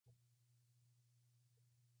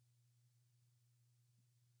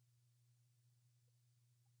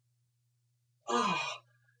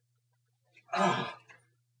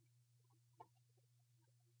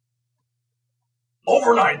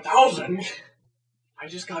Over 9,000? I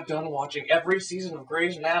just got done watching every season of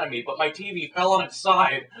Grey's Anatomy, but my TV fell on its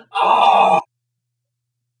side. Ah!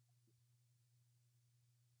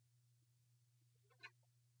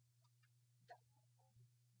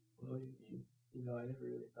 Well, I never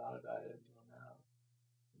really thought about it until now.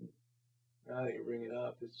 Now that you bring it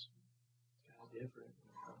up, it's kind of different,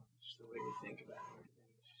 Just the way you think about everything.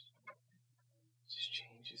 It just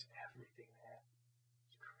changes everything, man.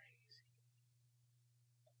 It's crazy.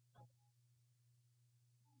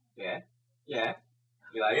 Yeah? Yeah?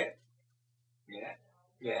 You like it? Yeah?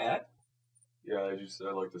 Yeah? Yeah,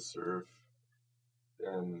 I like to surf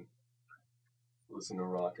and listen to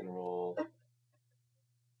rock and roll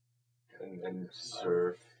and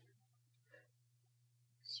surf.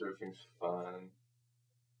 Surfing's fun.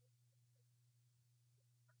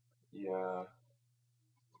 Yeah.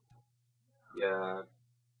 Yeah.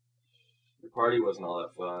 The party wasn't all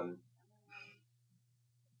that fun.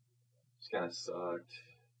 Just kind of sucked.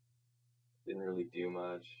 Didn't really do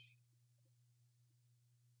much.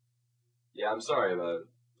 Yeah, I'm sorry about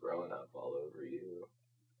throwing up all over you.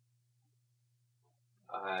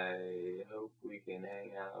 I hope we can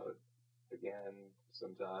hang out again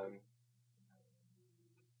sometime.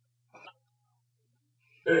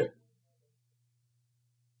 Hey,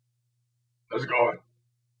 how's it going?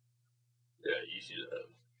 Yeah, you should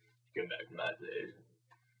come back to my place.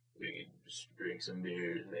 We can just drink some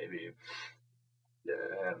beers, maybe.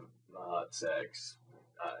 Yeah, have hot sex.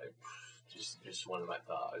 Just one of my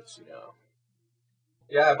thoughts.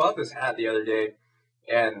 Yeah, I bought this hat the other day,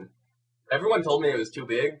 and everyone told me it was too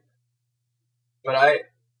big, but I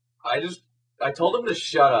told them to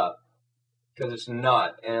shut up, because it's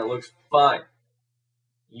not, and it looks fine.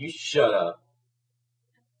 You shut up.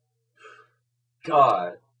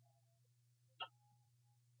 God.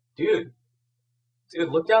 Dude,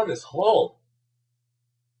 look down this hole.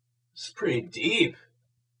 It's pretty deep.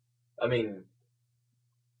 I mean,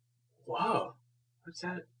 wow. What's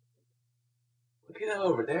that? Look at that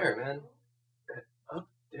over there, man. Up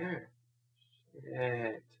there.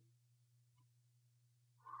 Shit.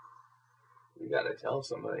 We gotta tell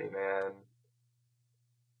somebody, man.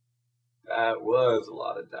 That was a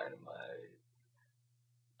lot of dynamite.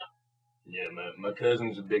 Yeah, my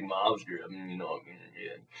cousin's a big mobster. And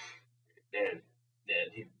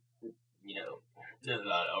he, does a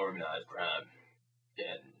lot of organized crime.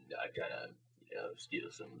 And I kind of,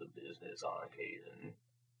 steal some of the business on occasion.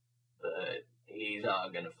 But he's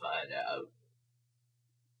not gonna find out.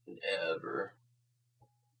 Ever.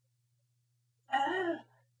 I'm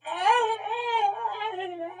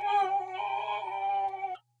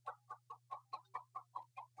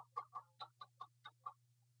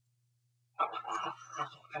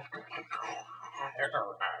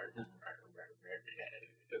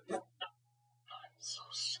so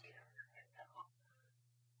scared right now.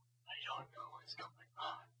 I don't know what's going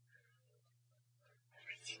on.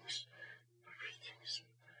 Everything's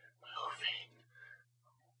moving.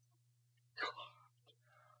 God.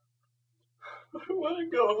 I want to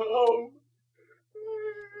go home.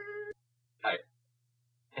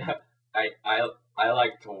 I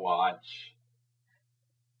like to watch.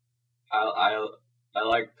 I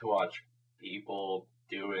like to watch people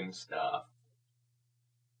doing stuff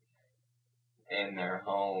in their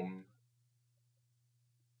home.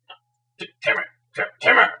 Timmer.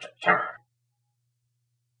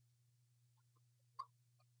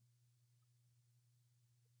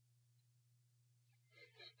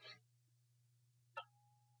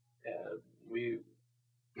 We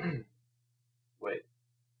wait.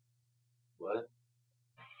 What?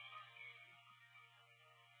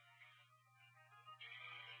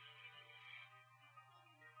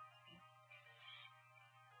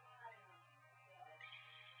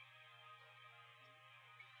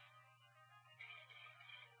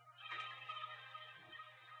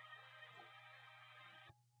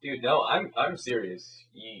 Dude, no, I'm serious.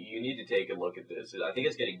 You need to take a look at this. I think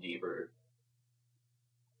it's getting deeper.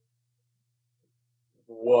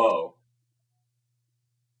 Whoa.